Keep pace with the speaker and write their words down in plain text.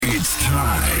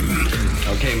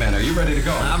Okay, man, are you ready to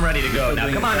go? I'm ready to go. Now,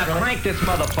 come on, now crank this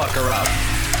motherfucker up.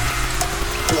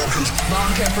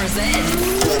 Bonker presents.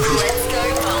 Let's go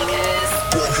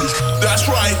bonkers. That's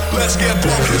right, let's get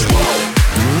bonkers.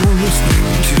 You're listening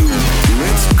to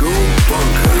Let's Go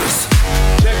Bonkers.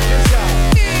 Check this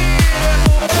out.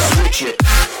 Switch it.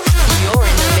 You're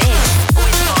in the mix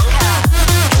with Bonker.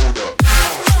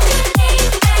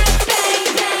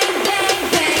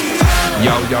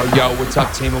 Yo, what's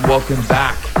up, team, and welcome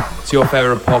back to your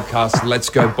favorite podcast, Let's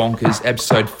Go Bonkers,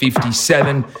 episode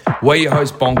 57. We're your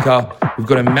host, Bonker. We've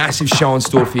got a massive show in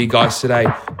store for you guys today.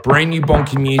 Brand new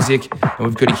bonker music, and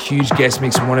we've got a huge guest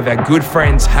mix from one of our good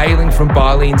friends hailing from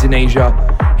Bali, Indonesia.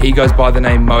 He goes by the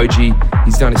name Moji.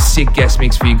 He's done a sick guest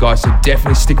mix for you guys, so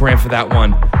definitely stick around for that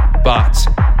one. But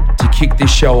to kick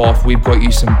this show off, we've got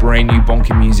you some brand new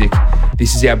bonker music.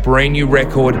 This is our brand new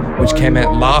record, which came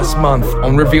out last month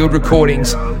on Revealed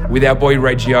Recordings with our boy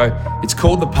Reggio. It's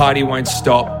called The Party Won't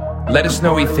Stop. Let us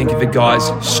know what you think of it, guys.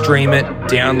 Stream it,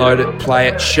 download it, play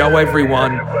it, show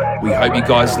everyone. We hope you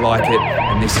guys like it.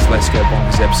 And this is Let's Go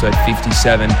Bonkers episode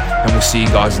 57. And we'll see you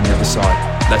guys on the other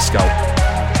side. Let's go.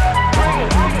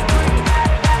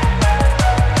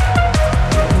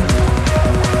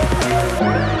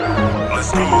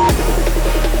 Let's go.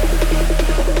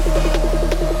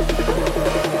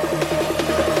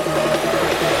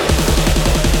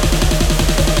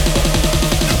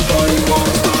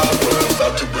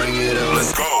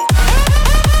 Let's go.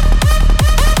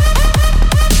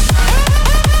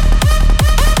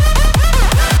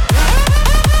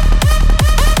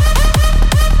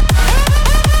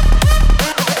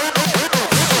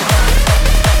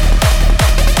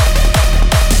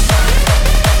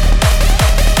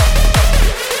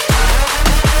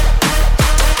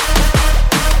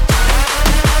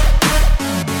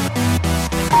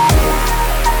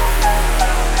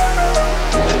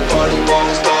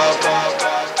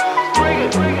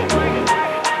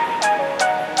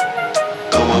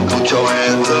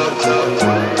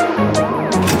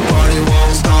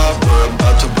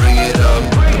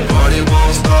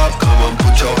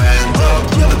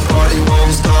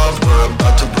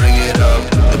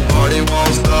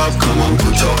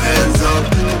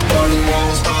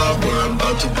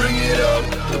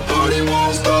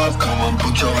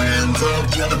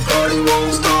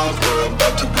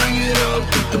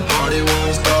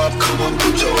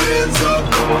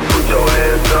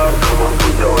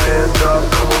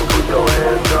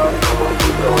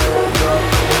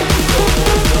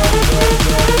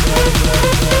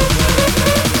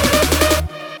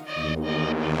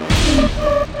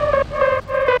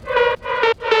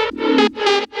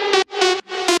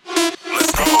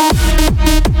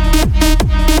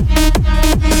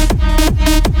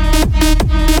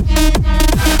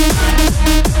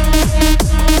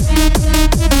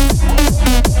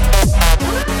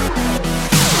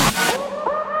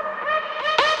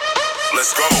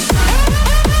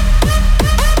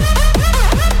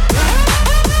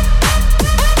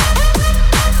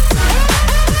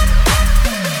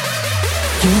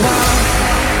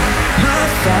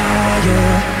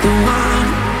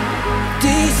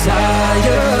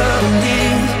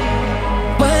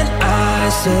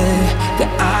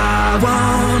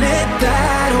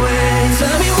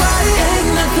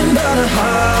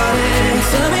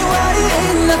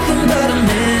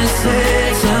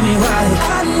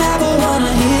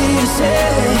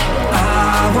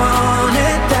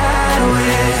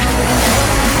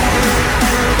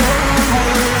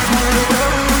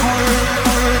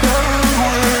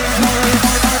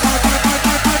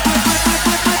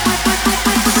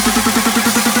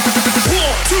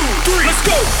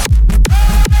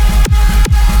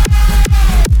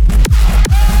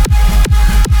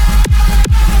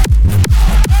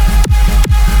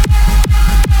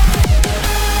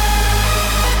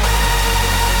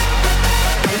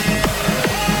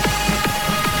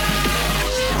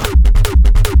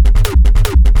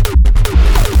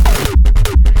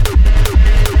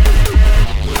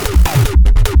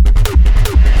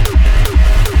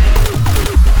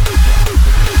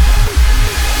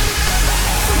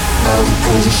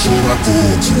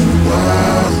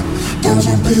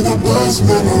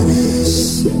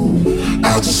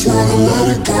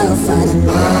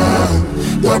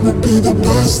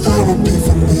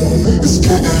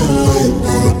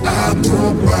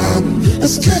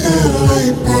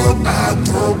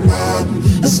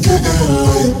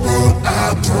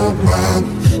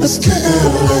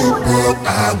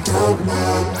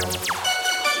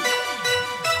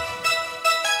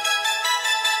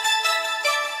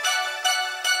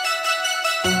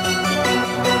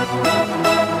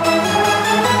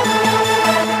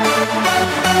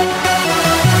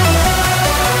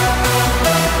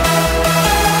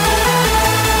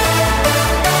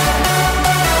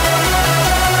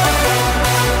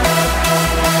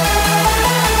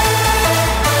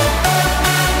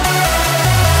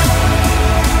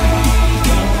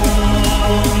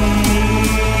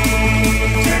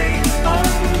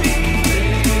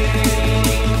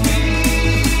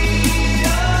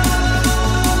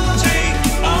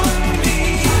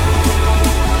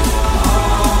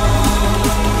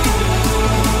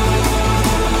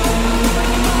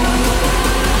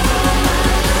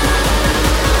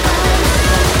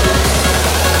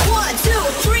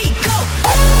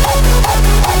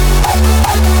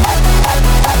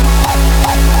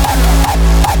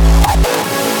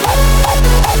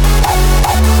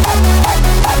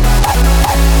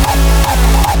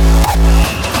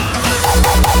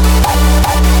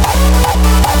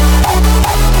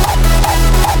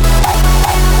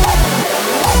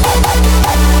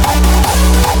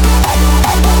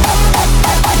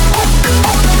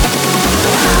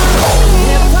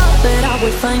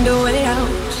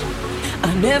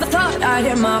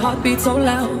 heart beats so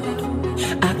loud.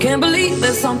 I can't believe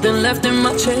there's something left in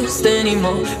my chest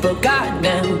anymore. But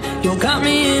goddamn, you got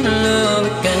me in love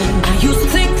again. I used to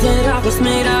think that I was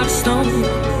made out of stone.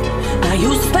 I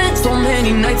used to spend so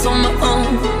many nights on my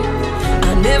own.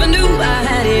 I never knew I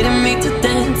had it in me to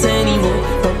dance anymore.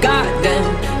 But goddamn,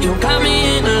 you got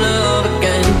me in love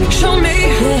again. Show me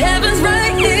the heaven's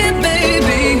right here,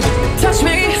 baby. Touch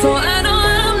me so I know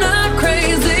I'm not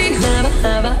crazy. Never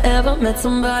have I ever met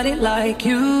somebody like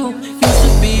you. Used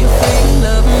to be afraid of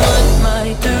love and what it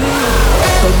might do.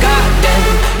 But goddamn,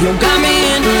 you got me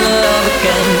in love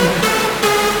again.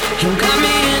 You got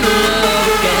me in love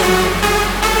again.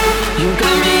 You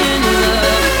got me in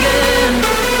love again.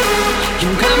 You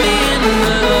got me in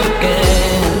love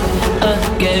again.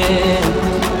 Again,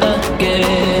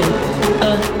 again,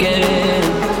 again,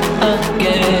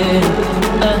 again,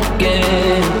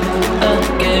 again,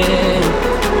 again,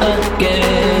 again,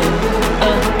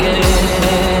 again.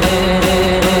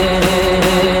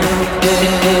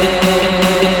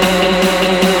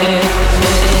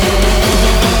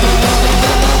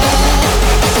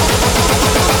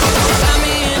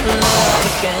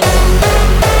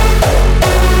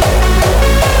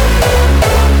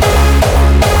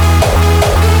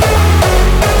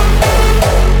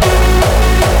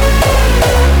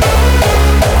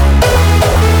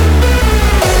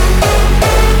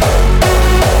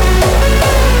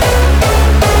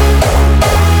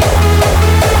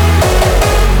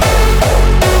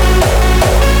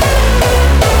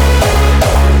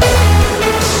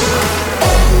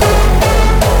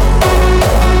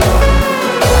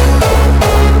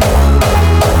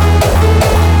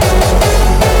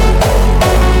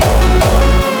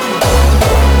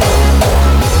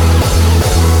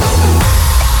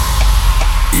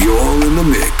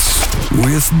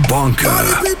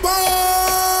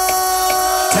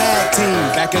 Tag team,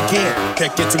 back again.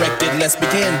 Get directed, let's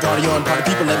begin. Party on, party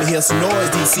people, let me hear some noise.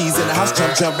 DC's in the house,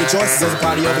 jump, jump, rejoice. There's a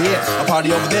party over here, a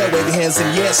party over there. Wave your hands in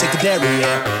the air, shake the dairy,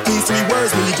 yeah. These three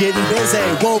words when you're getting busy.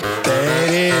 Whoa, that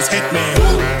is hit me.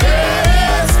 Whoop that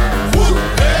ass, whoop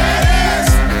that ass,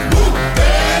 whoop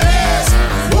that ass,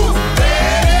 whoop that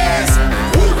ass,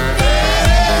 whoop that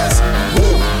ass,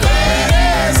 whoop that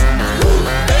ass,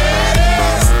 whoop that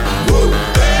ass, whoop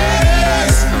that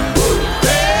ass, whoop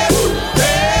that, whoop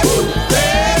that, whoop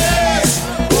that ass,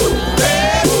 whoop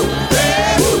that, whoop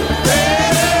that, whoop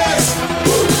that ass.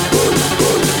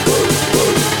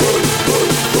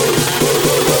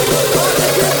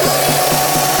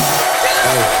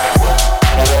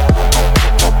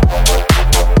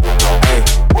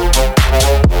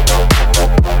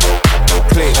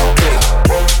 Click, click.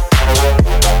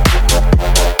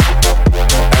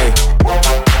 Hey.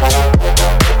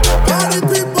 Party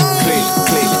people. Click,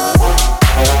 click.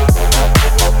 Hey.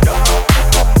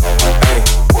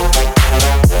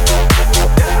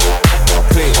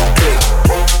 Click, click. Hey. Click, click.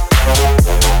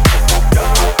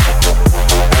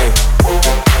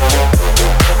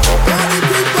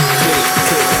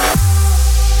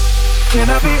 Can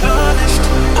I be honest?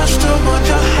 I still want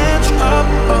your hands up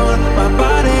on my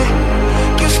body.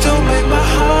 You still make my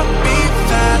heart beat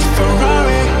fast.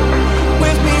 Ferrari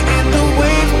with me in the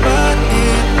wave, but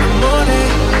in the morning.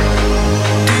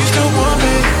 Do you still want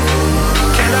me?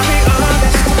 Can I be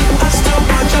honest? I still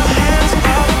want your hands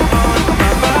up on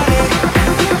my body.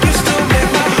 You still make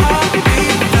my heart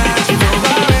beat fast.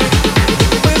 Ferrari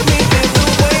with me in the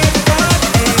wave, but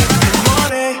in the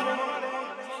morning.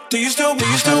 Do you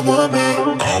still want me?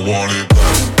 I want it.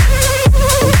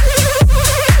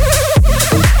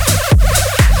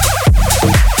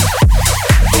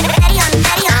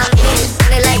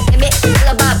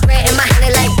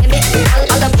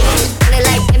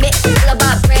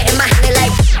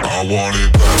 I want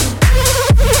it.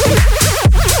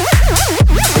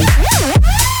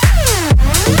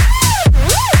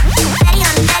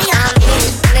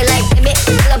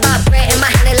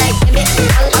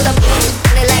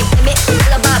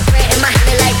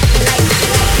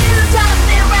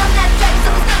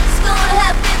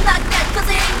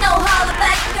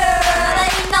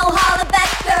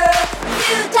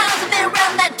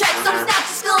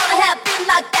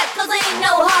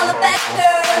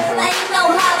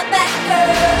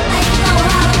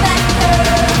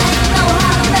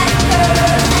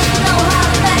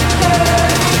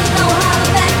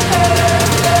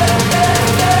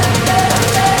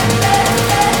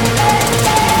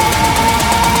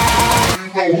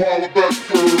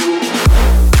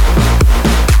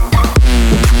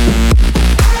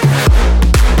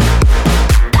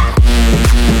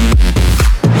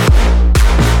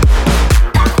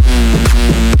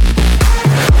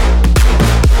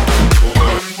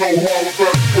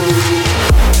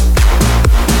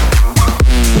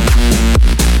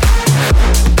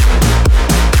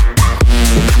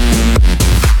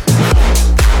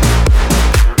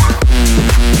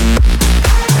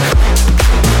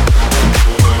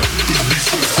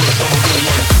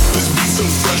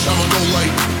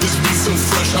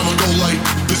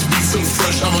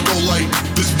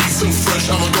 fresh,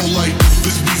 I'ma go like.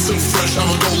 This beat so fresh,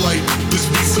 I'ma go like. This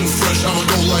beat so fresh, I'ma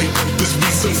go like. This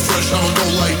beat so fresh, I'ma go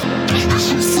like. This beat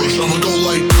so fresh, I'ma go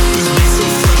like. This beat so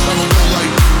fresh, I'ma go like.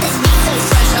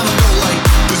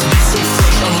 This beat so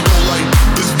fresh, I'ma go like.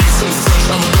 This beat so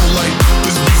fresh, I'ma go like.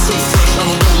 This beat so fresh,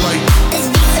 I'ma go like. This beat so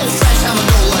fresh, I'ma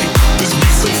go like. This beat so fresh, I'ma go like. This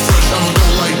beat so fresh, I'ma go like. This beat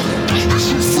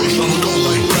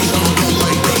so fresh, I'ma go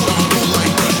like. Fresh, I'ma go like.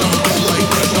 Fresh, I'ma go like.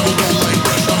 Fresh, I'ma go like.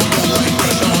 Fresh, I'ma go like.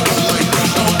 Fresh, I'ma go like. Fresh, I'ma go like.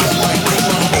 Fresh, I'ma go like.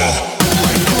 Fresh, I'ma go like.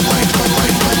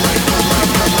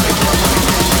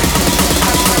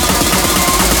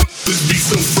 This beat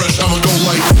so fresh, I'ma go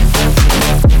like.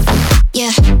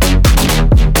 Yeah.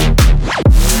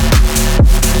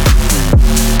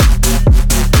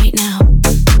 Right now.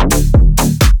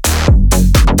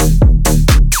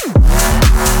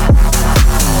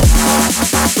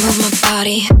 Move my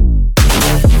body.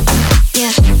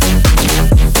 Yeah.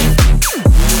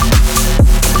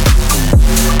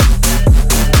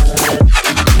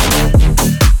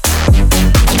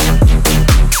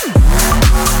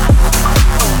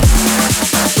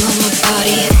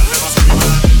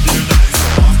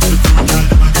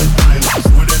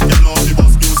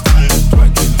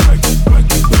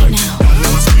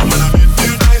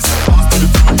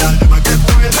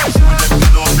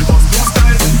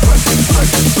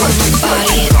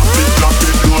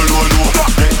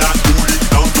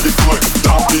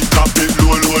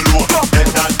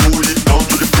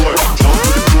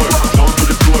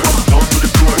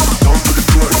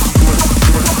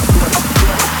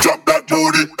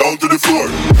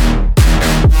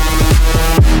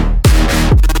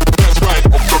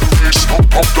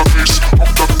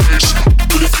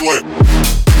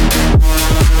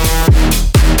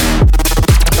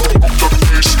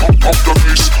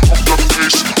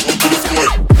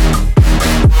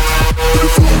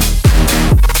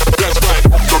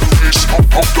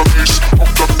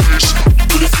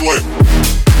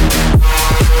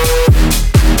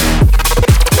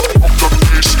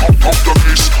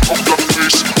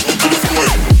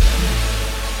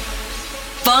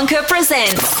 Bonker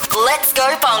presents Let's Go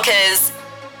Bonkers.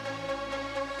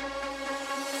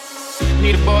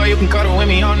 Need a boy, you can cuddle with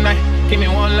me all night. Give me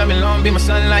one, love me long, be my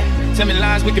sunlight. Tell me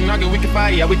lies, we can argue, we can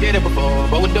fight. Yeah, we did it before,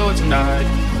 but we'll do it tonight.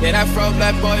 Yeah, that fro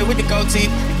black boy with the gold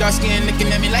teeth. Dark skin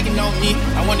looking at me like you know me.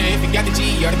 I wonder if you got the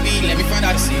G or the B. Let me find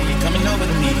out to see you coming over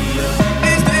to me.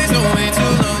 These days are way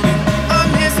too long.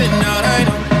 I'm missing out, I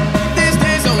know. These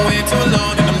days are way too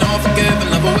long, and I'm not forgiving,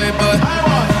 love away, but I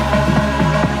want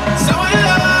someone to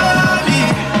love me.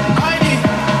 I need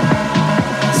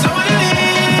someone to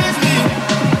leave me.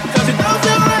 'Cause it don't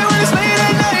feel right when it's late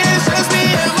at night. It's just me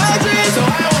and my dreams. So I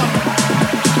want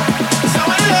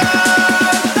someone to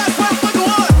love. That's what I fucking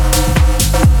want.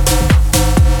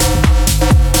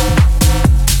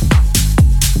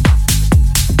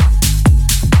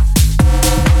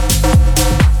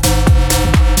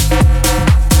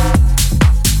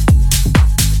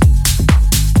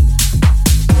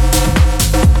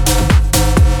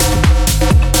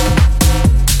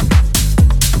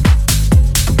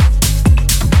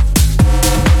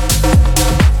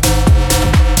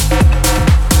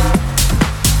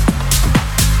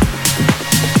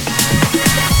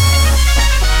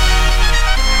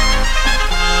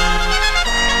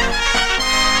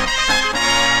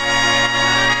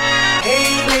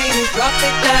 Drop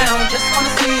it down, just wanna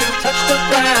see you touch the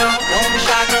ground. Don't be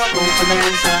shy, girl, go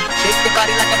bonanza. Shake your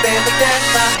body like a belly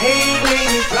dancer. Hey,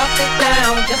 ladies, drop it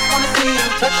down, just wanna see you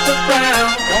touch the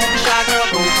ground. Don't be shy, girl,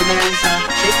 go bonanza.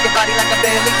 Shake your body like a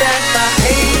belly dancer.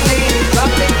 Hey, ladies, drop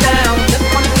it down, just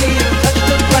wanna see you touch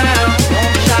the ground.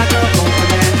 Don't be shy, girl, go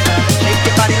bonanza. Shake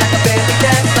your body like a belly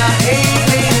dancer. Hey,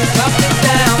 ladies, drop it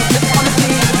down, just wanna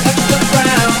see you touch the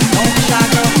ground. Don't be shy,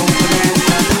 girl, go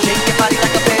bonanza. Shake your body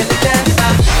like a belly dancer.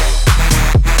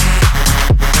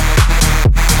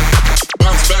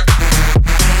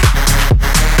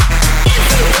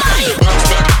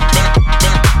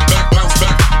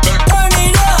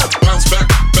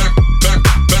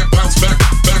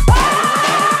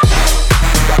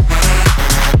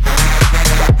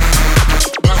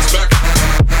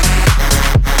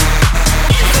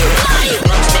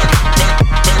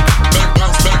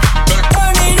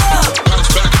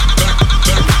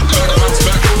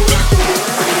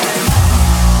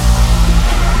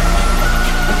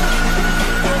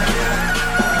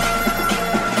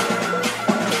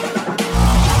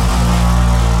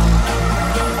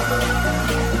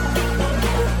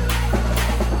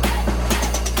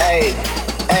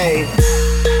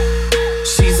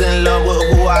 She's in love with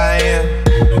who I am.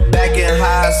 Back in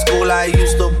high school, I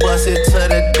used to bust it to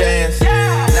the dance.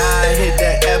 Now I hit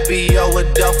that FBO with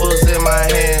duffels in my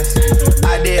hands.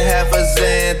 I did half a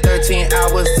Zan, 13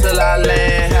 hours till I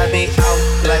land. Had me out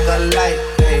like a light,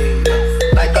 hey,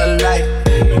 like a light,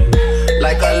 hey,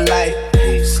 like a light.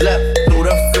 Hey, slept through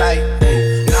the flight,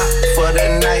 hey, not for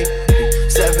the night.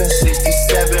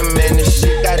 767, man, this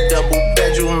shit got double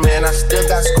bedroom, man. I still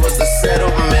got scores to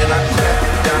settle, man. I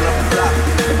crept down the block,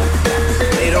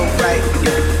 made a right,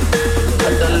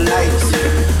 cut the lights,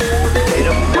 made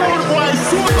a right.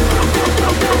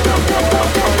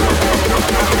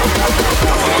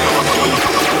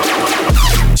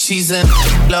 She's in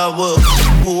love with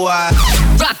who I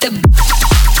rock the.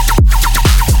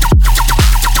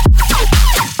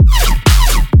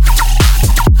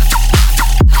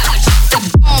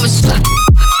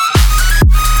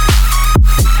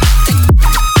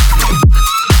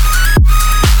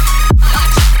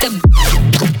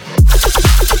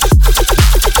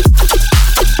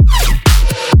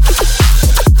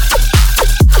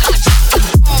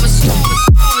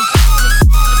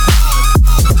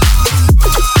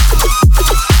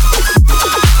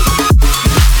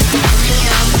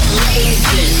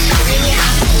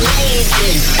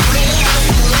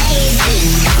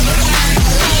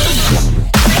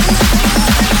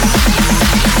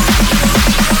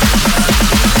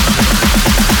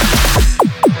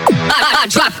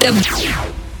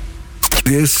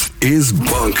 This is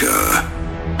Bunker.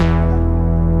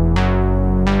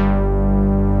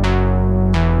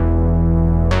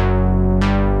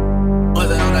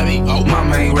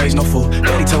 Mama ain't raised no fool.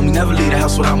 Daddy told me never leave the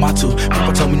house without my two.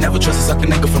 Papa told me never trust a sucker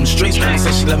nigga from the streets. Granny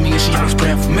said she loved me and she always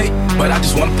praying for me. But I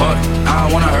just wanna party. I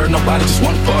don't wanna hurt nobody, just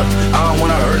wanna party. I don't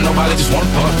wanna hurt nobody, just wanna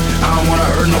party. I don't wanna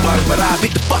hurt nobody, but I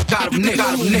beat the fuck out of a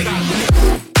nigga.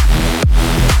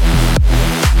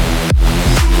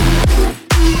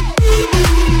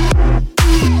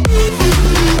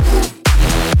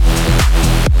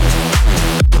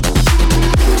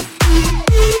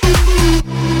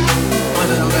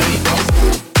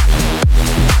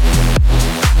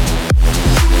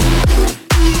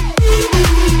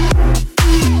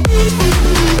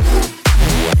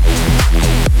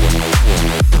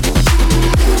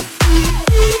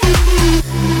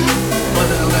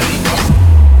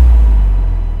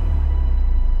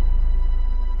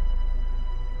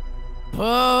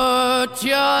 Put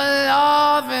your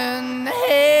loving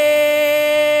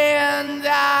hand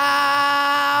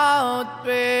out,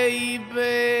 baby,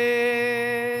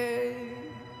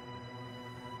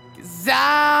 'cause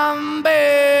I'm begging.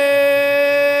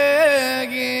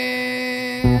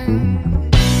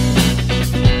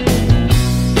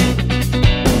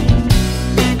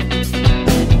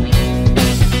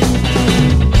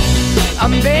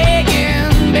 I'm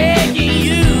begging, begging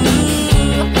you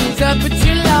to put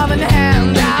your loving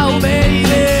hand out, baby.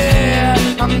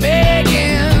 I'm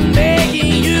begging,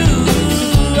 begging you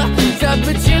to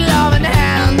put your loving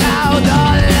hand out,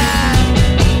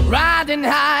 darling. Riding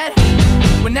high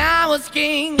when I was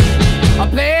king, I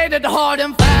played it hard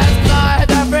and fast, I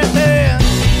had everything.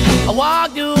 I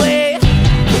walked away,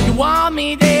 you want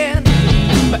me then,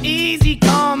 but easy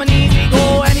come and easy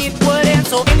go, and it wouldn't.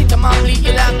 So anytime I bleed,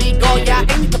 you let me go. Yeah,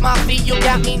 anytime I feel, you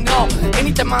got me, no.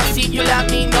 Anytime I see, you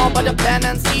let me know. But the plan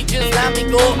and see, just let me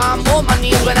go. I'm on my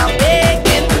knees when I'm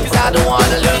begging, 'cause I don't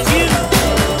wanna lose you.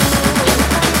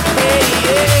 Hey,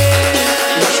 yeah.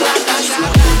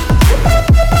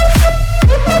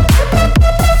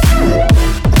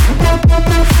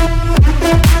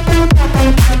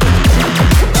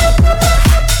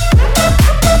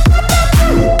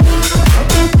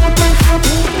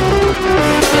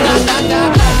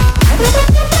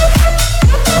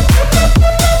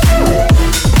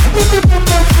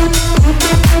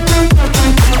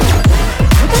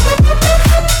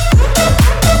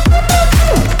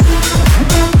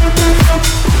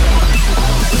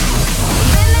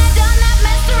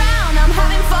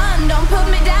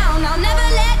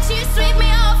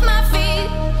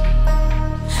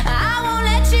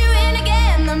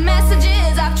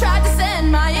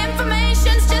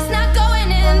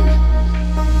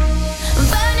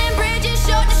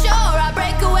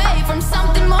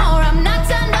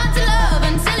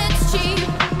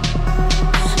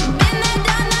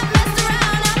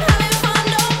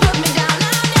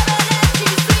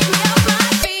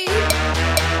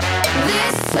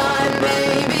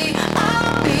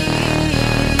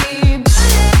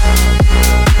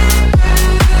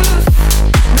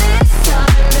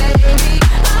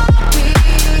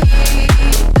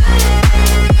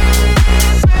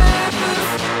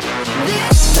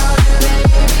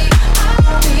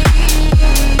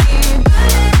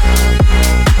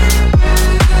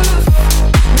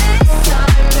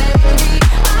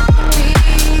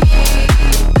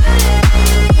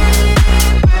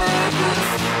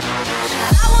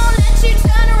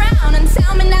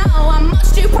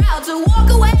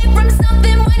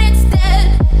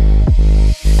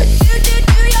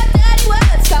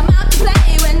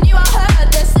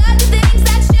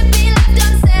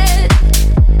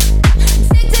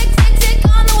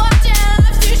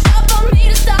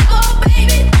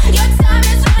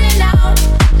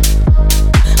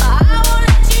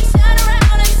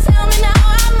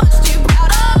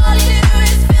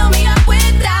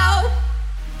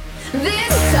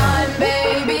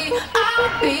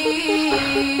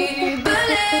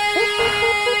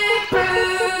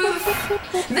 bulletproof.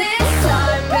 This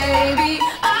time, baby,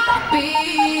 I'll be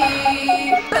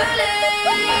bulletproof.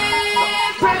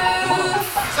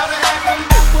 So they have them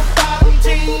apple bottom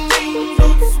jeans,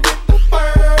 boots with the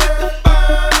fur.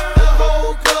 The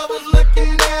whole club was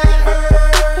looking at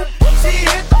her. She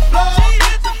hit the floor.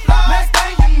 Next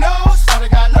thing you know, shawty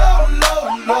got low.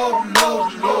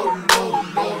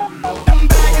 Them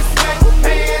baggy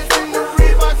sweatpants and the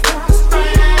Reeboks with the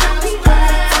strands.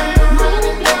 Turn around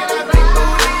and let that big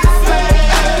booty sway.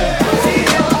 She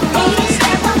hit the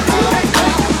floor.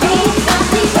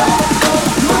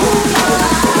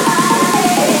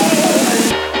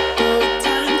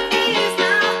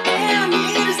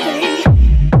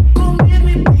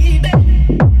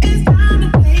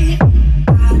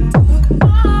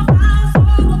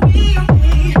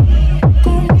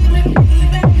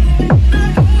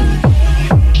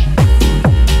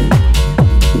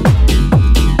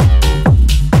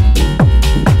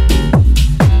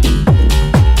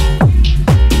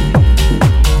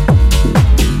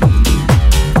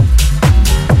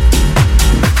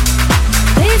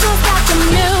 Please don't stop the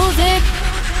music.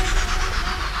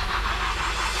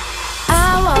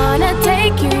 I wanna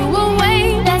take you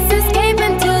away. Let's escape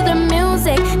into the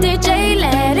music. DJ,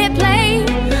 let it play.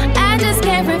 I just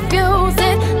can't refuse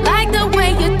it. Like the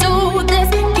way you do this.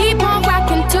 Keep on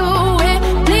rocking to it.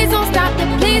 Please don't stop the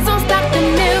music.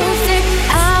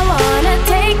 I wanna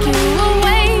take you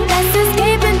away. Let's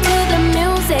escape into the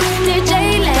music. DJ,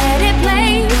 let it play.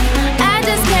 I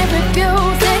just can't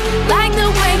refuse it. Like the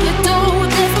way you do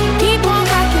this. Keep on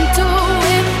rocking to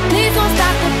it. Please don't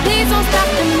stop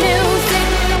the music.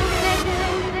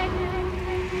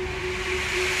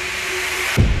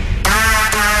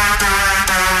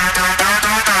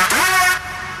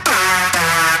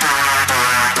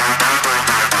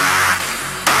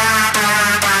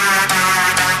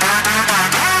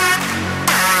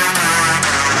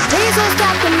 Please don't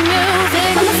stop the music.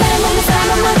 Mama say, mama say,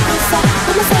 mama say.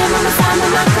 Mama say, mama say,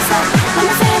 mama say.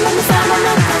 Mama say, mama say,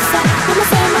 mama say. Mama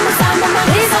say, mama say, mama say.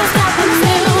 Please don't stop the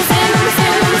music. Mama say,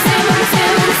 mama say, mama say.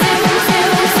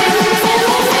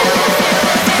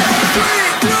 Mama say, mama say, mama say. Mama say,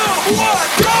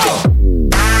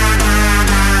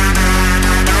 mama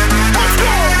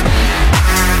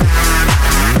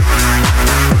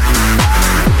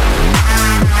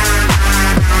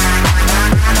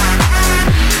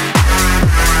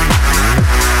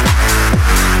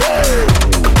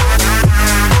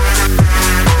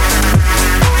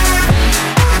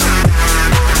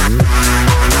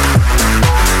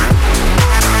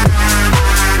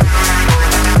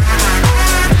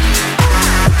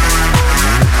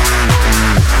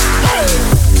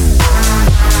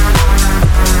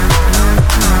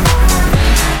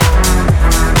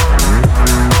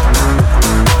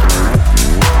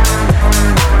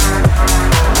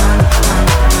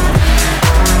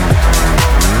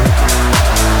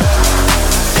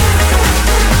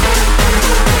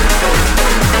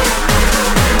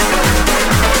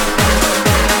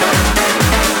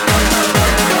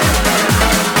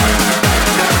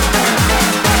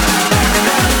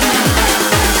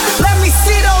Let me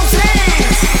see those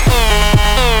hands.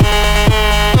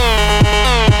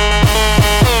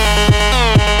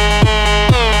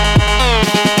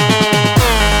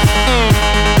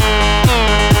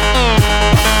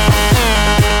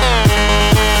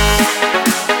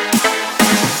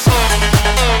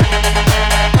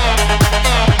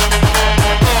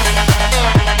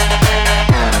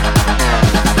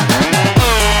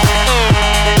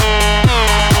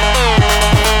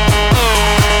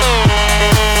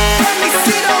 Let me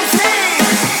see those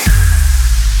hands.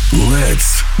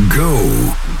 Let's go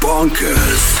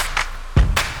bonkers.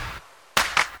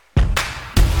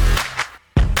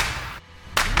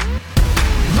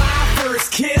 My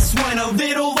first kiss went a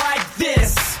little like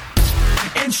this,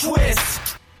 and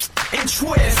twist, and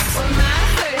twist. Well, my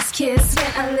first kiss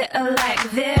went a little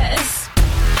like this,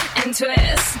 and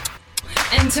twist,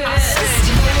 and I twist.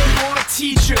 said no more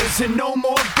teachers and no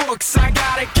more books. I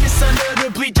got a kiss under the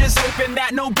bleachers, hoping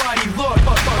that nobody looked.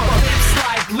 Lips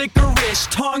like licorice,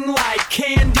 tongue like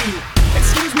candy.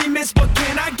 Excuse me, miss, but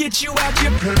can I get you out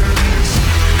your purse?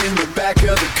 In the back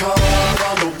of the car,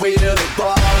 on the way to the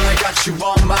bar, I got you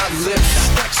on my lips,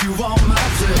 got you on my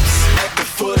lips. At the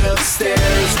foot of the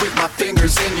stairs, with my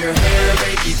fingers in your hair,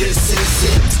 baby, this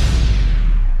is it.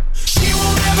 She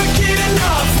won't ever get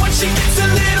enough once she gets a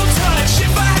little touch.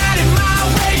 If I had it my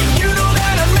way, you know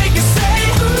that I'd make it say,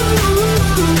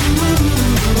 ooh, ooh.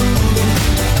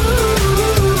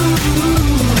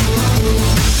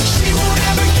 She won't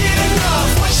ever get enough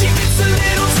once she gets a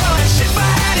little touch. If I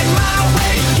had it my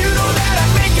way, you know that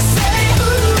I'd make it say,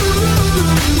 ooh.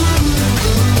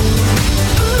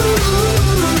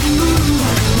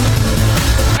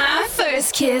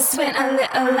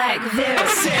 little like this. I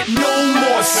said no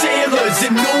more sailors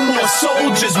and no more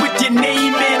soldiers with your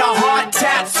name and a heart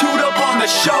tattooed up on the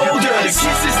shoulder. The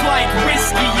kiss is like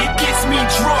whiskey, it gets me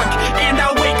drunk, and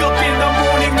I wake up in the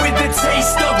morning with the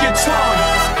taste of your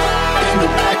tongue. In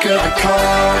the back of the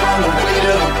car, on the way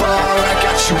to the bar, I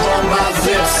got you on my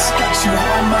lips, got you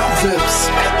on my lips.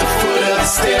 At the foot of the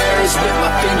stairs, with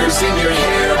my fingers in your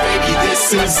hair, baby,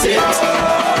 this is it.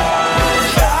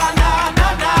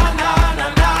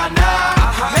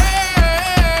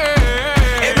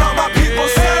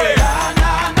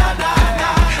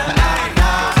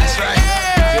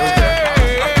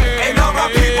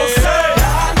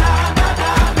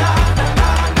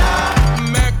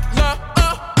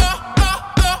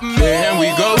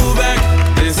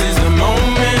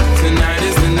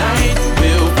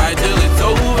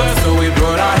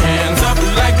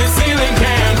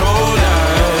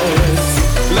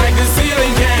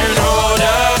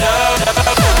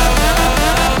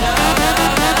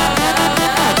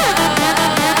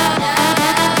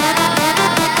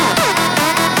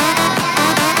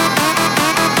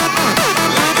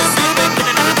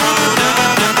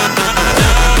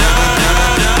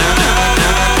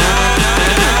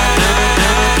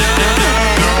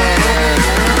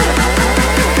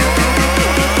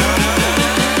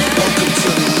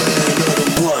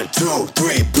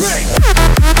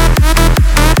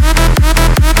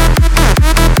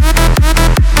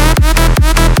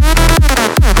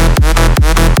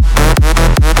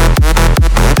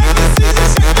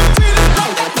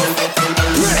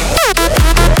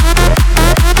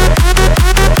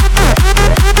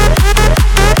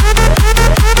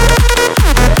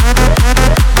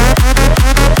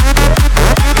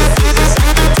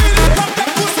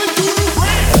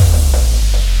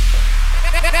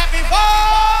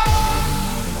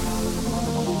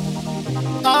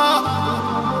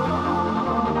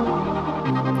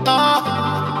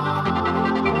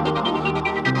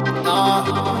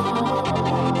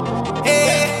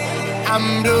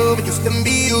 I'm blue, but used to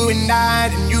be you and I.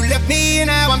 Then you left me, and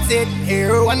now I'm sitting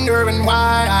here wondering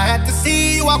why I had to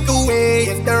see you walk away.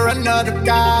 Is there another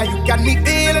guy? You got me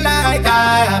feeling like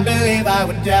I believe I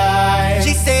would die.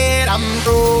 She said I'm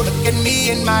through, look at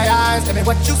me in my eyes. Tell me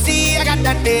what you see, I got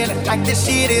that feeling like this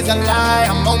shit is a lie.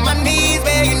 I'm on my knees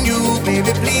begging you,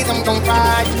 baby, please, I'm gon'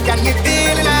 cry. You got me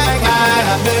feeling like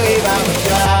I believe I would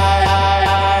die.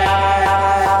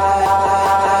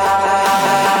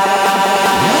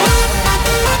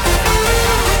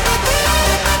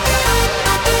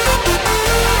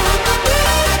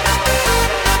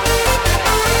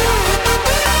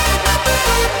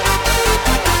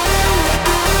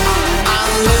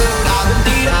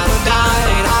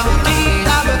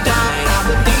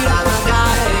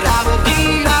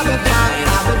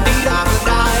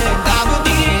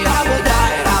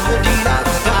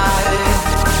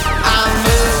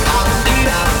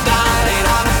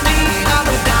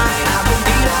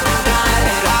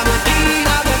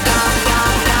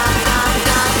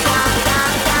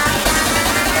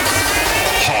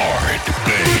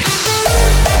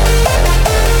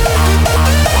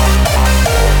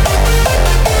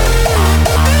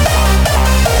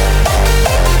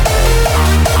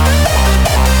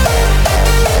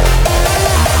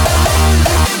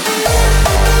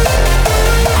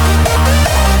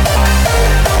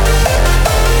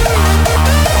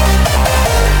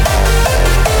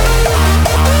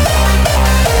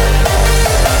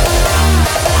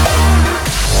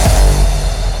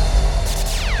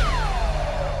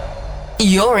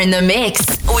 You're in the mix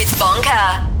with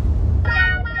Bonka.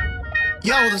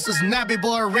 Yo, this is Nappy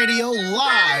Boy Radio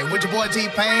live with your boy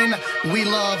T-Pain. We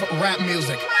love rap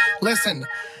music. Listen,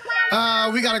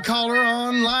 we got a caller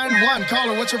on line one.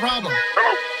 Caller, what's your problem?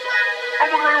 Hello.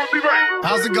 I'm on the radio with T-Pain.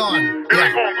 How's it going? It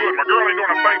ain't going good. My girl ain't doing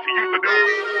the thing she used to do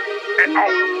at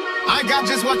all. I got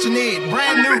just what you need.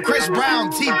 Brand new Chris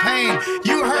Brown, T-Pain.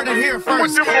 You heard it here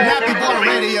first. Nappy Boy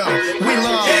Radio. We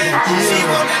love you.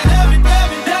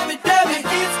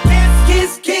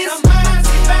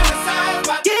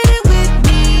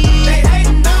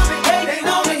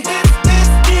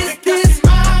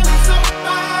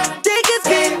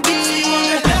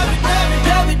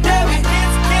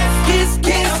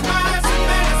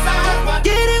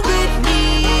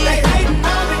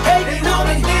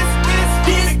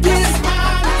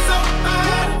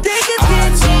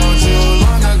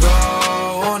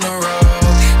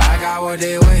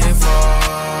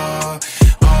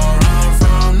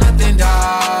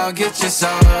 Get your soul,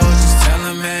 just tell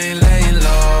him I ain't laying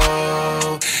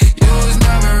low. You was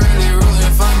never really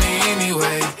rooting for me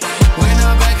anyway. When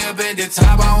I'm back up at the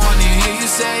top, I wanna hear you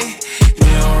say,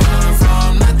 you don't run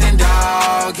from nothing, dog.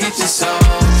 out, get your soul.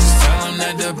 Just tell them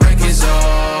that the break is over.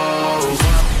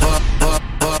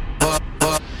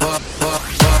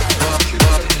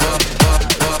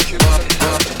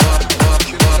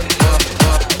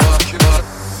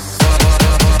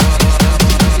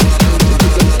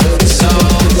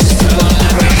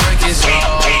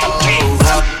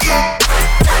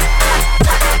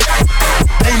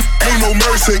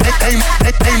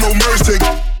 Ain't no mercy.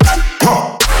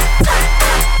 Huh.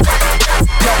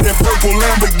 Got that purple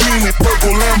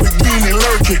Lamborghini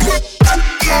lurking.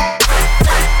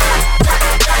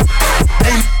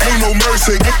 Ain't no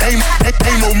mercy.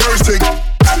 Ain't no mercy.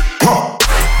 Huh.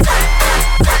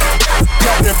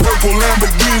 Got that purple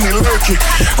Lamborghini lurking.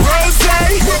 Rose.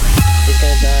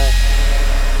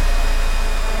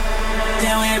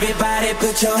 Now everybody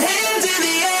put your hands in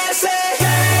the air, say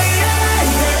hey, yeah,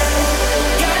 yeah.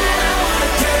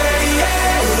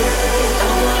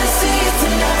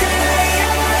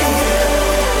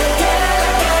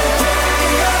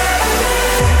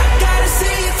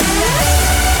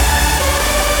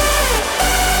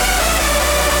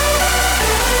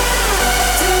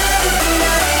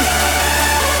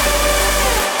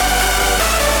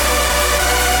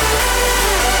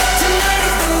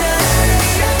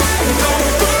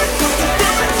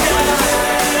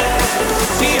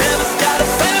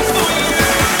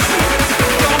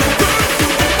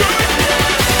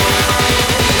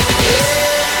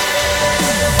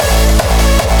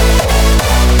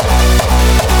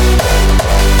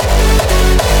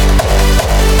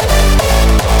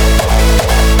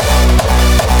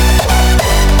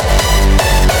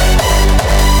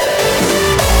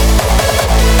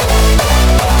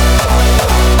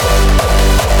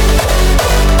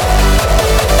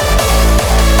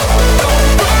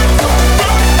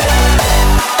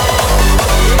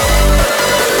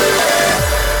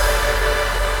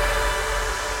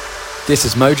 This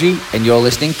is Moji, and you're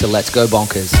listening to Let's Go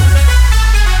Bonkers.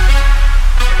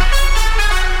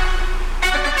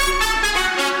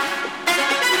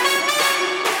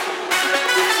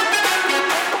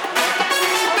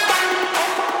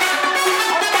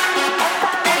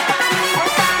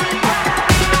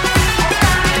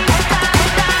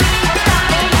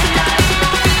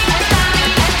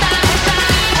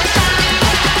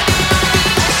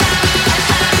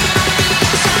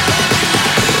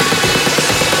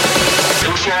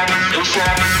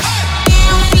 Shine.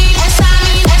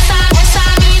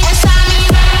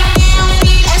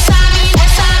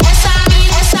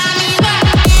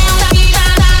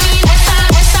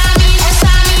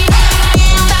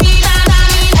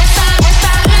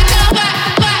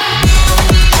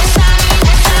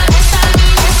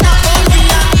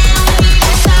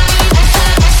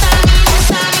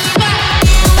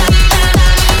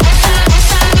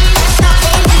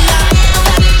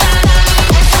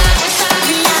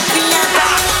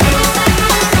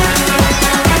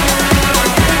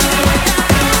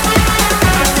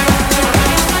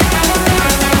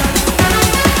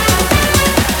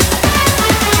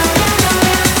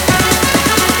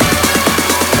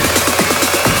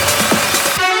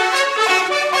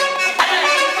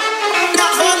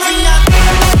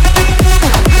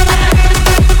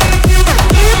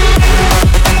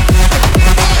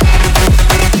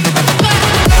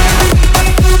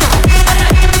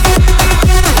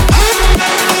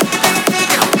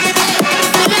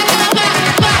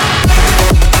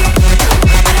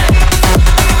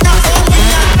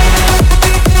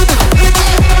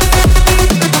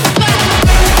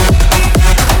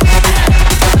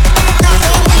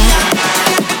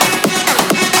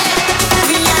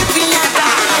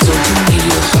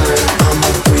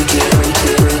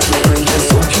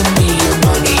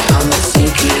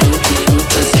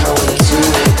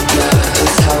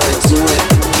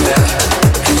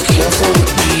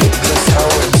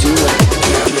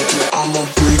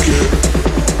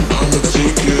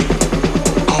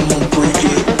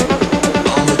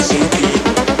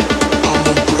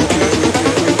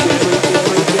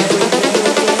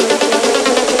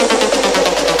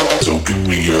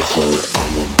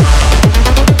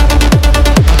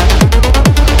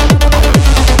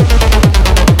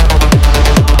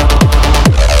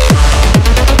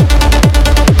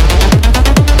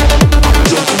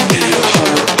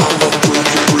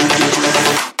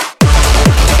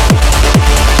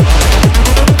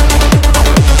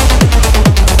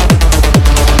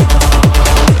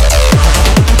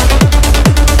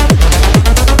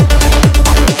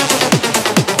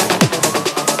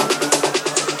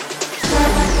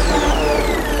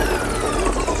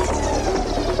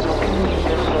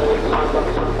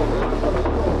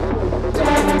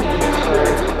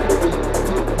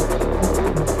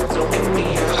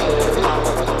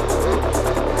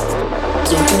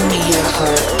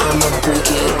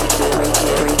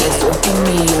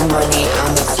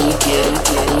 get it,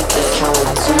 that's how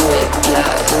I do it, yeah,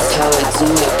 that's how I do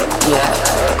it, yeah.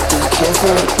 Be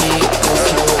careful with me, that's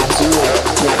how I do it,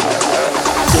 yeah.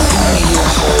 Don't give me your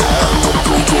heart, I'ma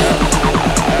break it.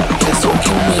 Yes, don't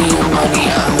give me your money,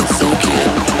 I'ma take it.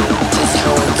 That's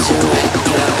how I do it,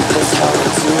 yeah, that's how I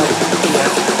do it, yeah.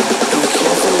 Be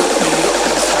careful with me,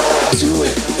 that's how I do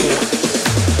it, yeah.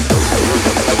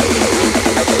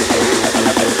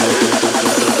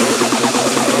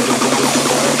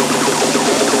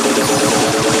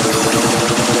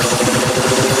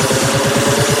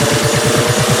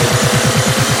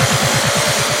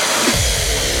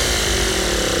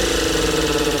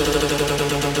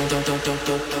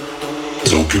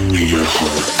 Don't give me your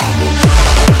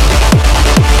heart,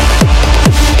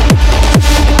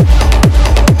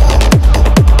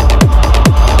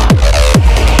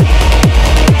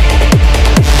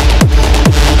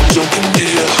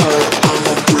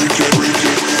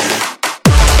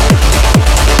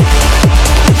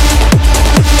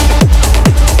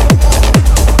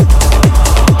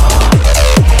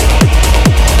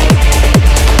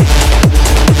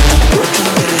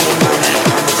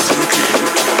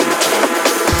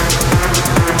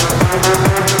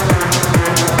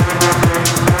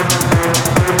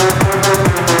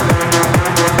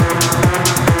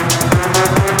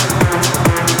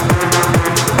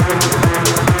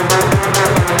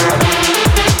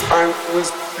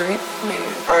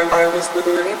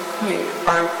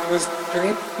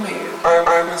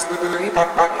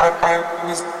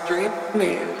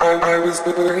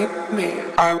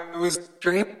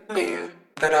 dreaming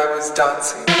that I was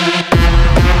dancing.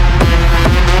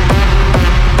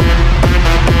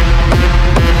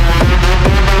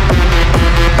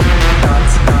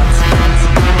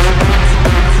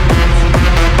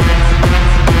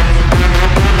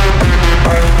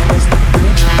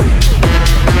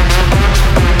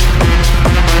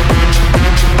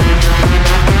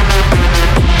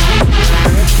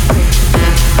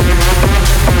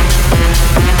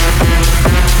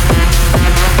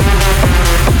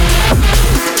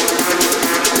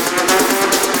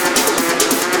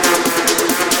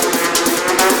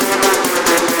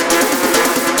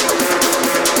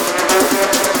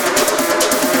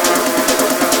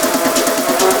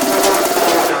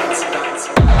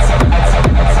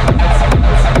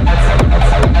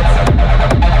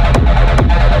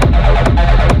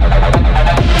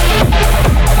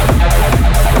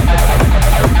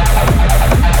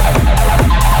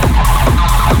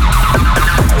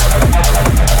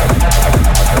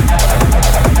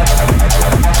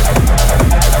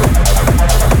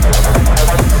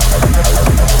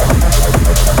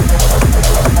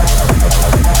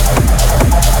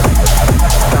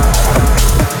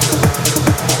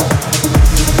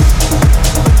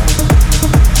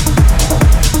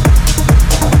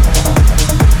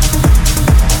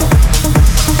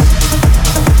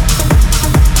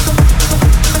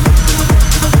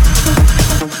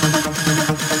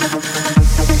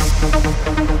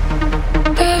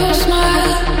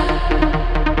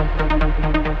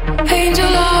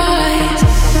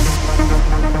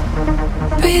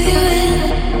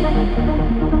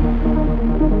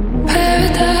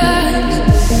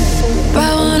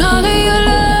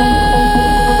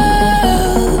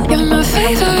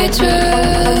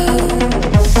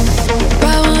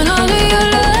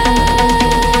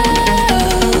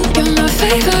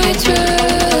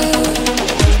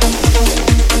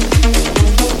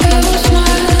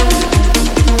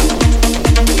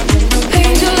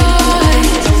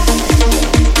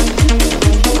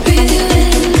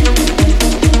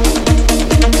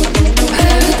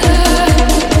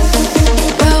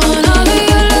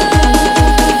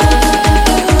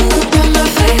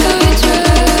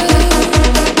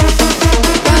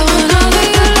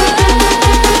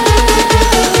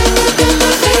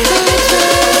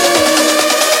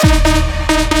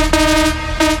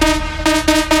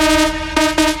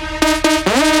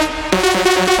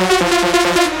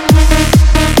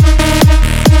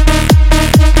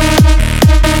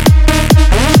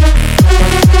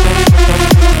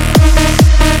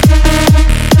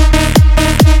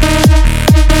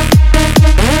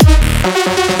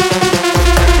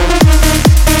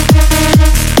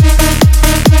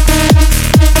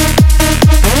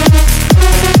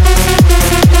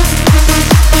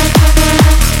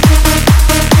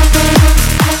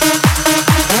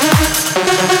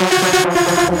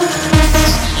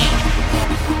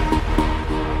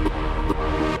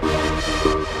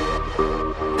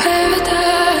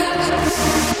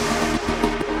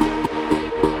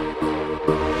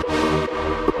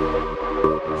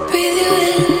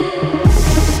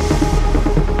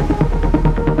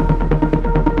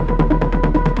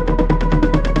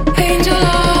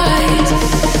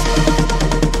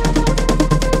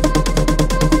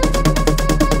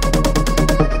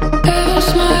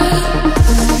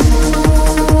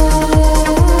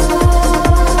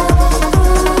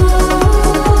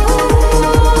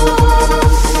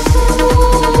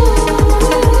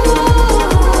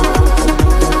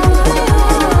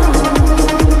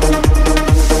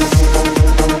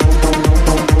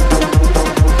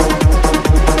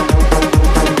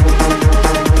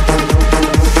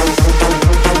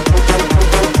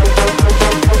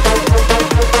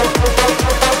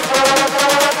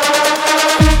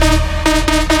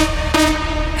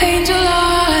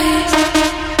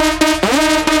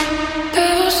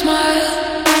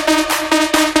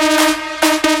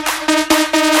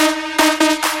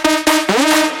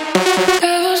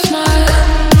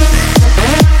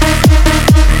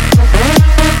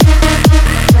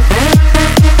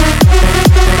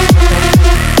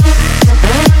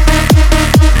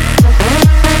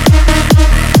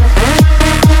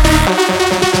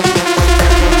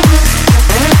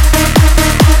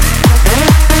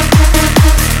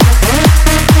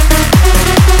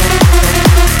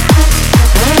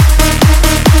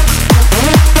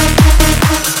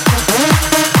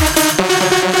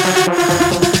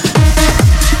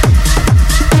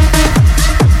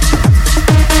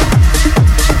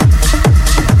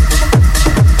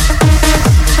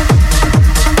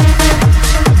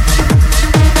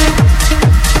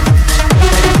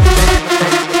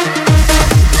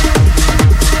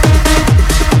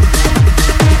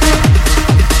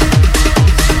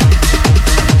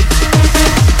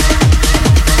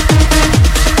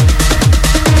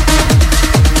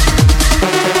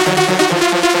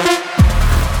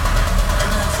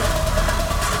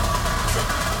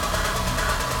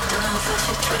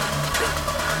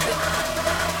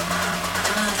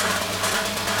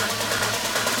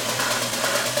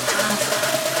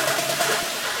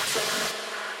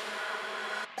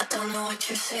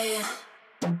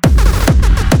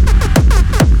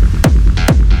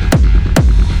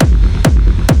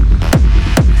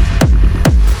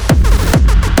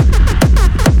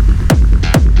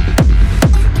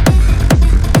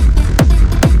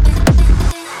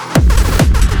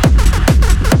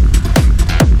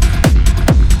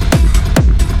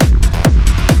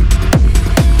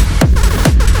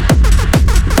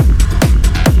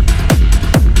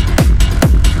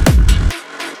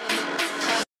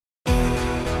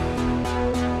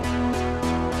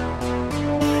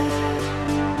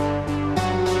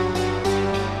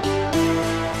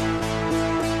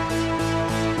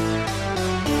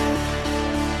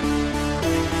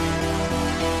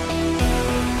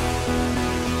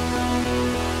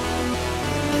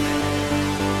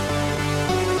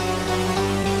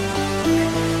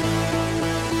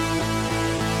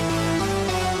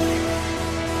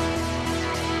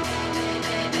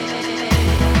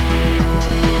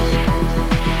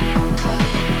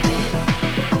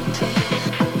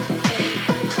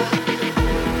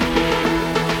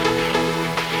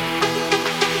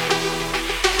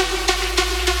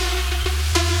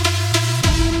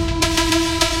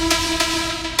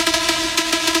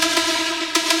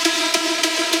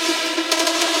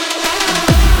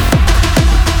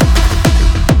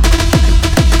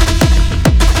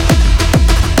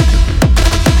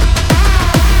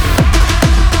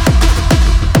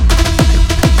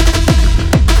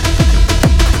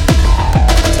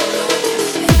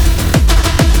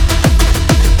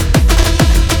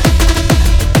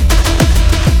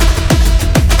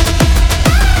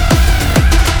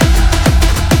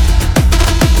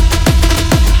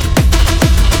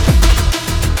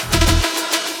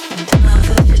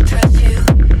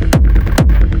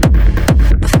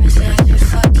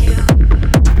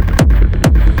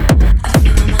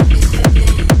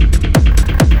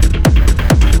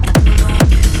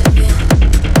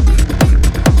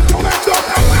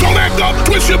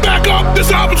 switch your back up.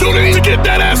 This opportunity to get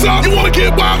that ass up. You wanna get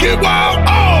wild,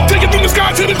 oh. Take it from the sky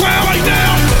to the ground right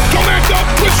now. Don't act up,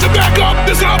 switch your back up.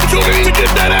 This opportunity to get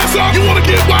that ass up. You wanna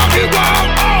get wild,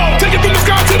 oh. Take it from the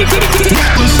sky to the ground, to the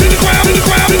ground, to the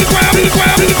ground, to the ground, to the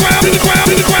ground, to the ground, to the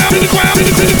ground, to the ground, to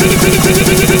the ground, to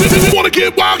the ground. Wanna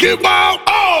get wild,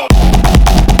 oh.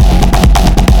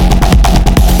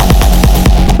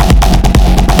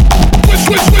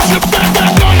 Switch your back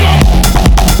up.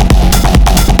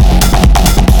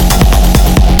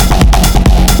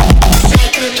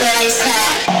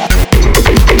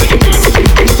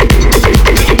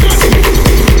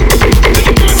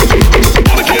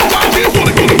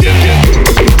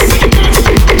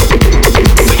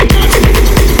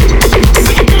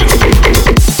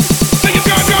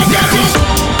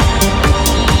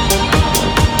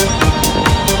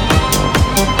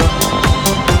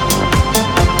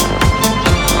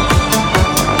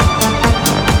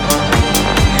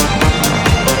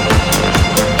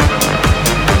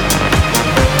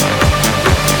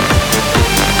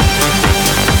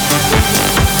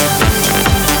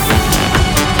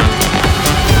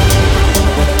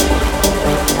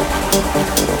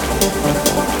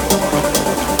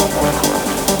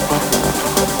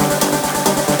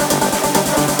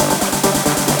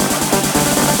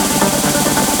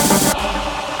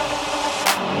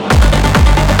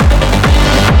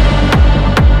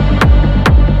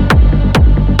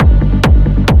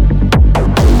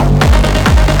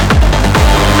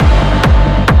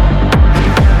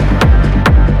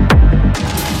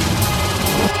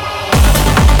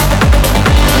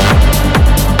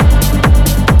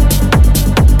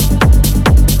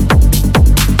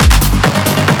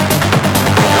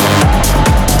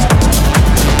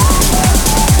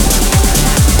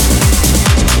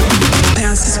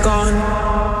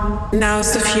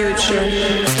 Now's the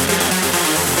future.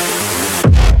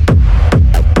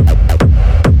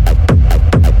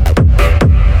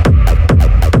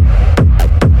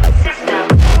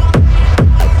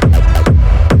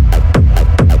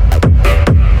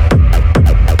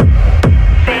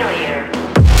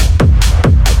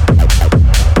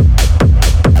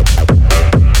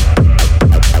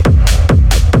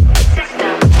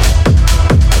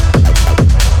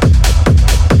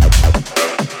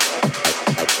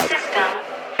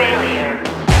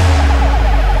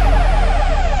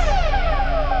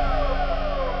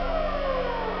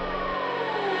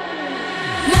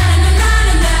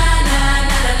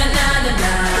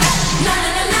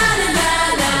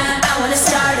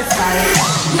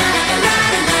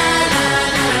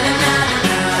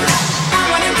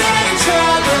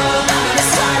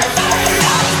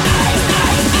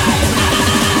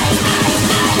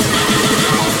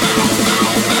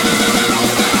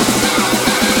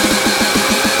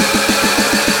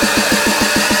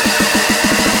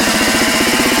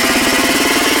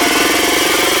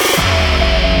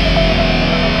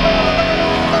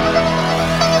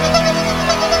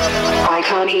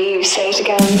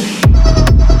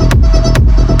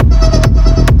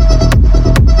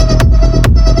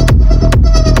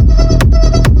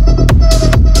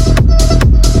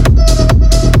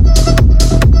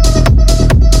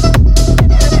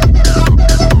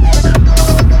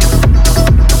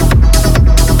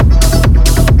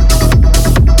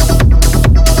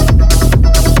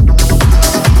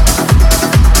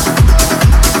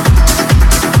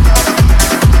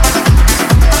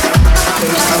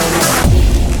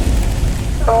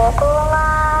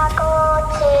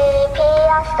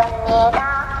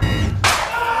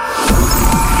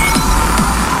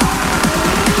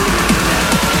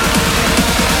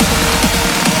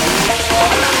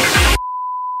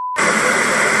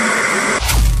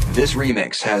 This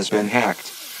remix has been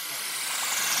hacked.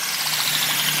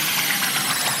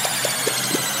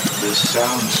 The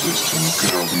sound system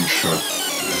cannot be shut.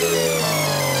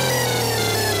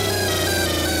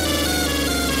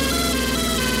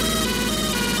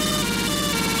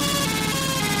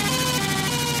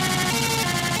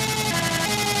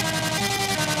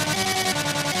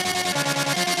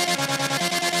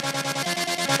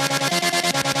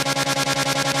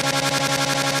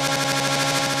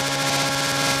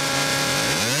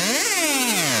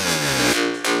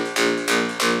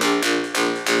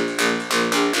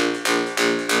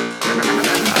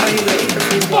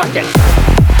 Fuck it.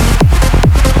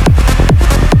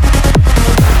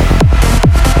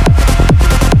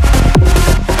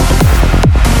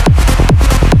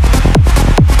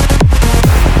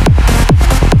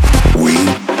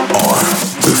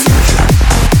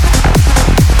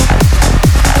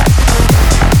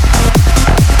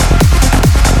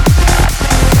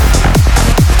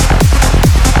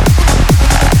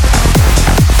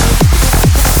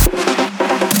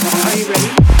 Are you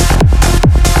ready?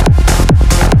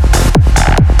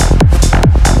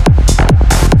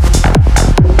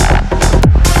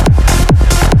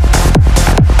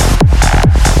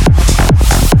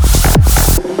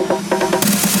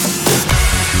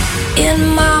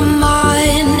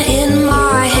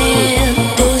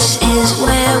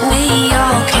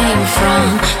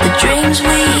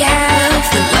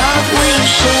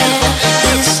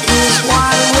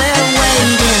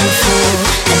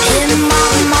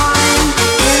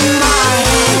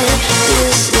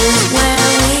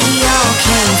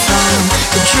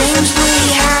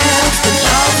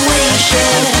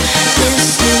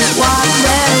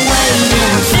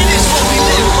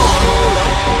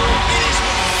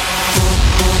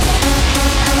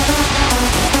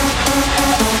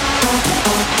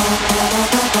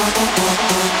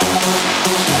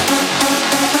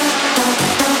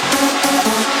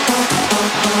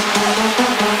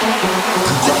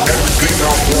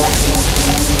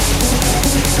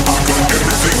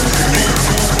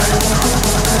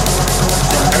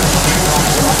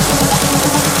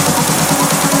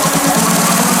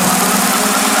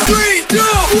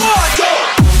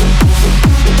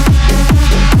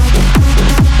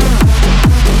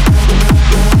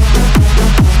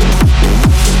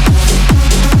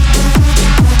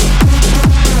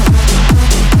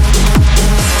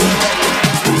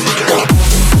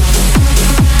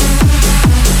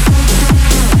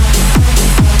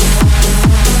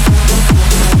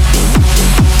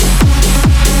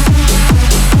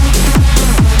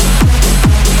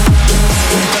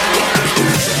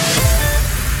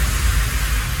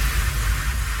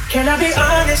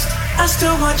 I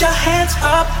still want your hands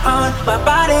up on my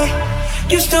body.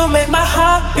 You still make my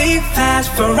heart beat fast.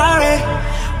 Ferrari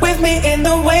with me in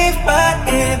the wave, but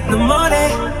in the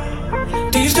morning.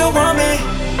 Do you still want me?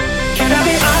 Can I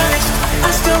be honest?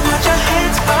 I still want your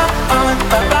hands up on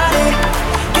my body.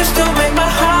 You still make my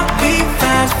heart beat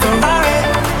fast. Ferrari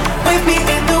with me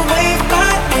in the wave,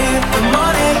 but in the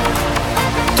morning.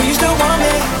 Do you still want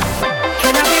me?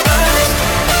 Can I be honest?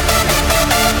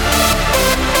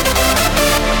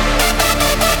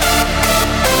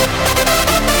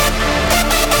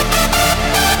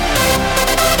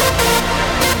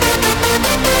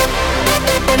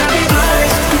 Can I be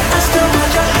honest? I still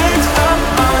want your hands up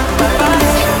on my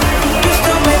body. You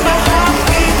still make my heart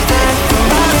beat fast.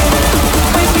 Ferrari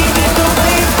with me in the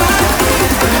wave, but in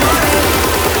the morning.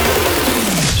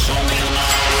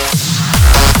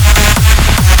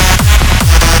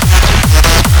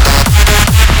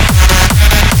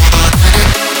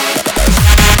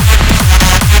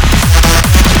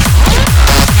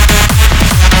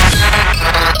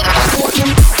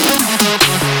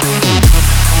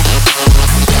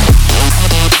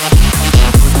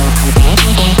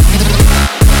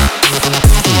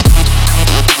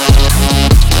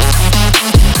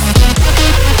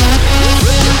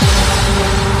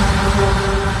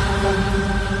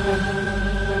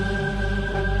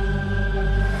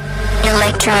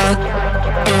 Electro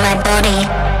in my body.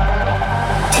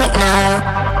 Techno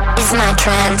is my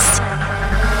trance.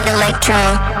 Electro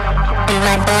in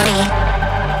my body.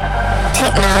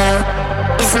 Techno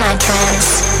is my trance.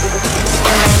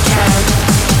 Electro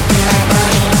in my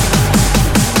body.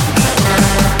 Techno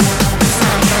is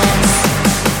my trance.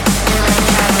 Electro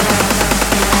in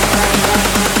my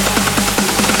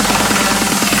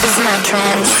body is my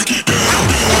trance.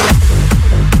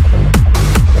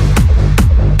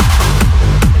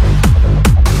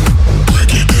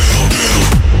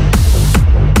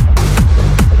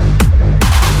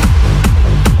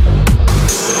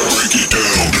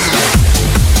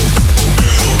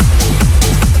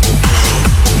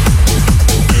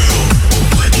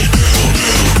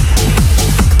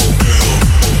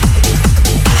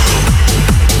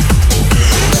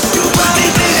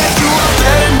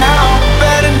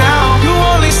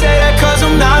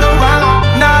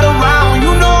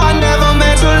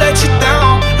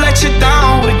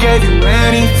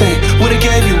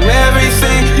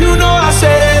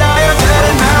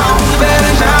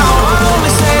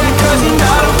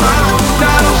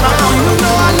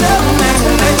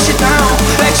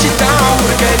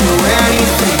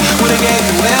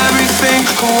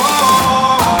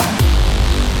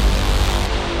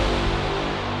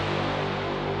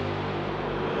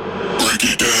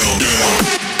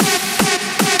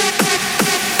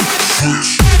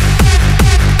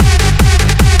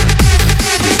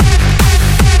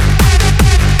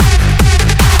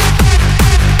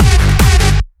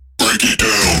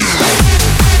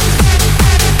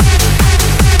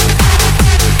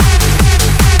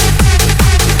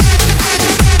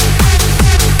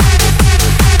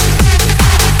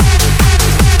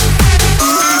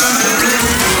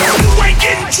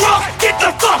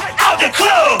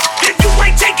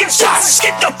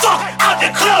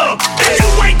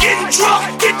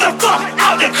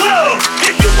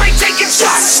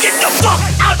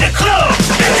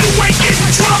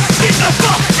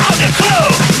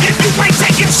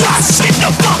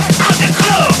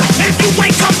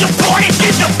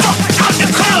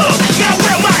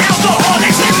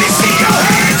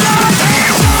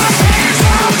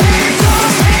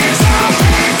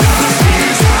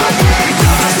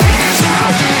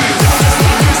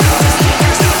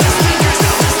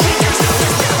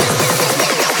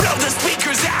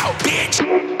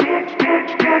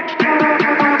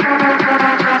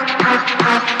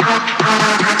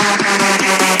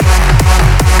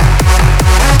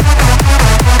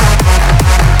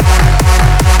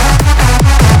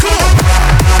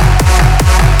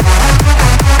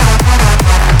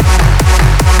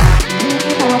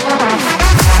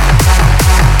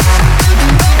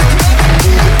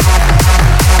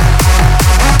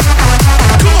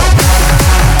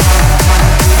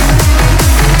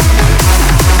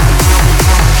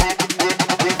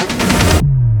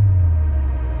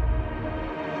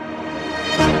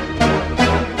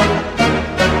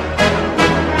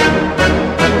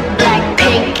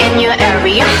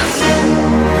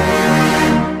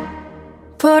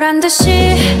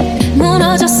 보란듯이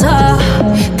무너졌어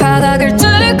바닥을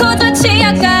뚫고 또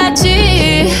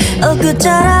지하까지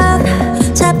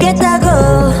엊그처럼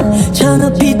잡겠다고 저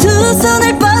높이 두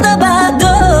손을 뻗어봐도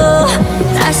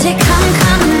다시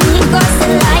캄캄한 이곳에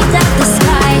light up the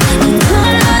sky 이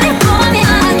컬러를 보며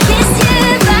I kiss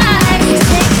you back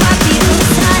take my view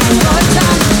사는 걸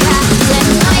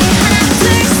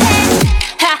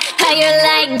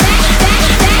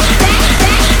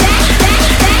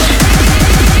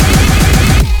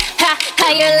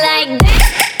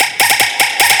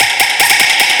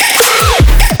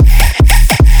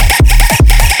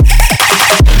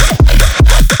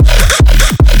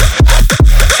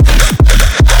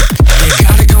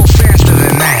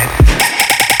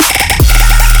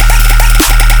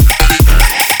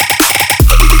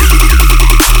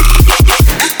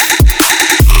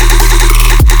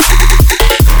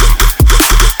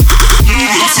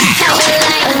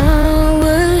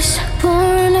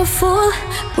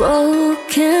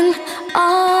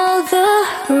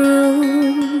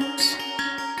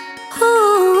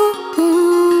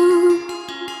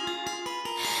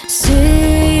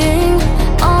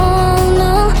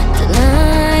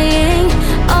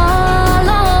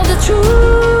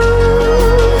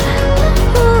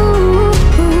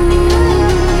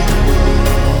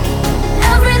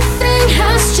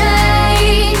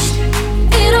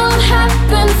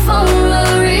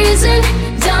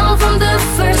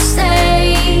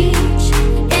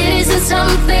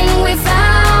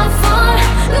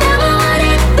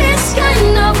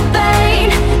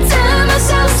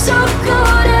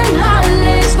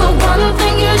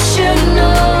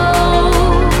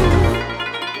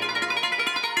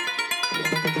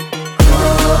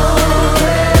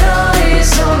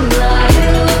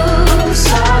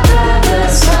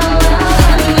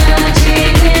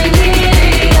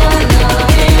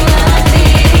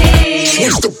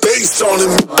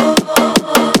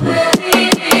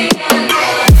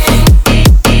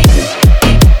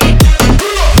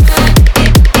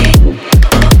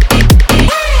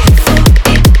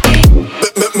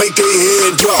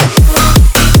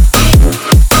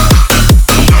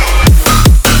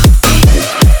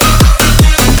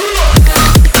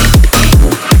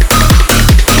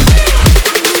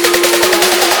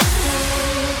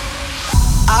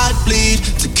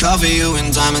cover you in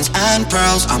diamonds and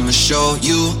pearls. I'ma show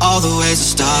you all the ways a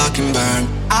star can burn.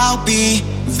 I'll be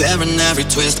there in every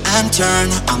twist and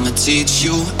turn. I'ma teach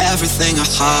you everything a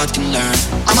heart can learn.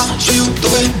 I'ma show you the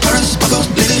way Paris sparkles,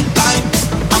 living life.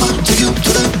 I'ma take you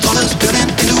to the tallest building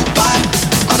in Dubai.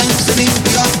 All in Sydney,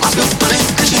 New York, Moscow, Berlin,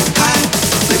 and Shanghai.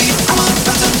 Baby, I'm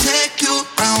about to take you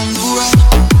around the world.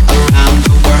 Around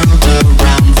the world,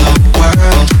 around the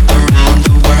world. Around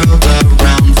the world,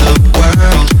 around the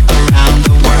world. Around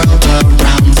the world,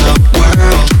 around the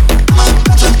world. I'm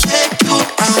about to take you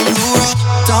around the world.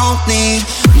 Don't need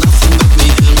nothing but me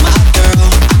and my girl.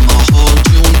 I'ma hold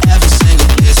you in every single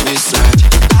place we search.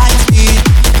 Light speed,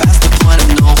 past the point of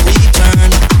no return.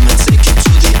 I'ma take you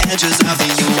to the edges of the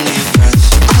universe.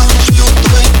 I'ma show you the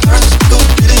way Paris go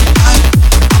get it right.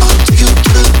 I'ma take you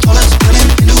to the tallest building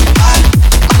in Dubai.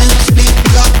 All in Sydney,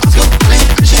 New York, Moscow, Berlin,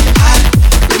 and Shanghai.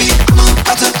 Baby, I'm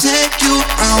about to take you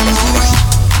around the world.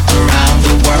 Around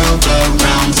the world,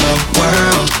 around the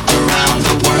world. Around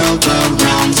the world,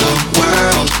 around the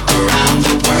world. Around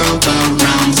the world,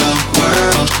 around the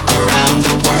world. Around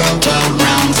the world,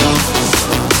 around the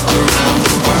around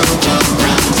the world, around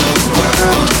the world.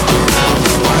 Around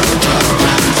the world, around the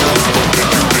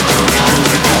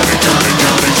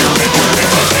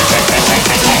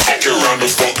around the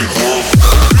fucking world.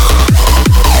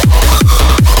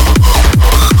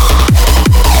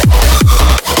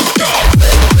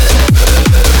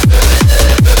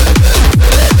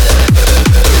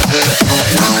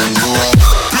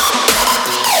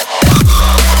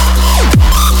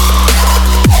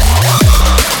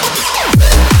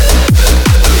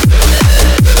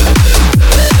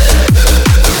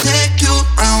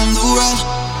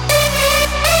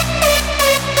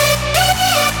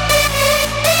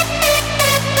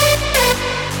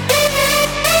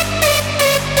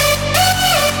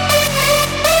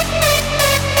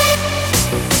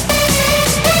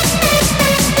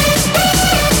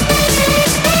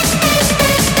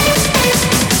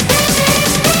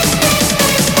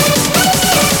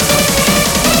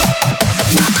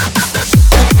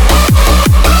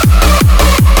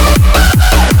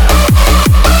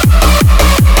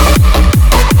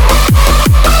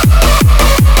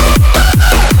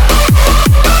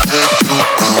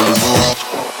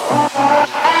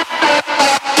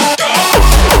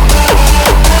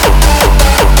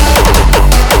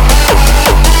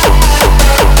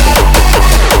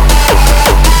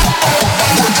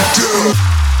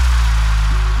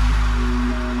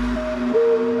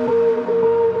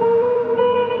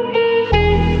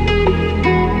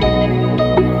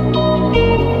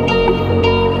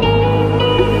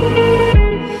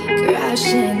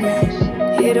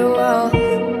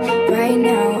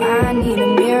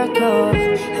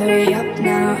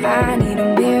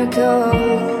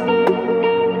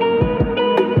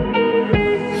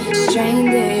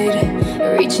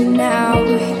 Reaching out,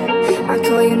 I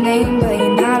call your name, but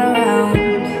you're not around.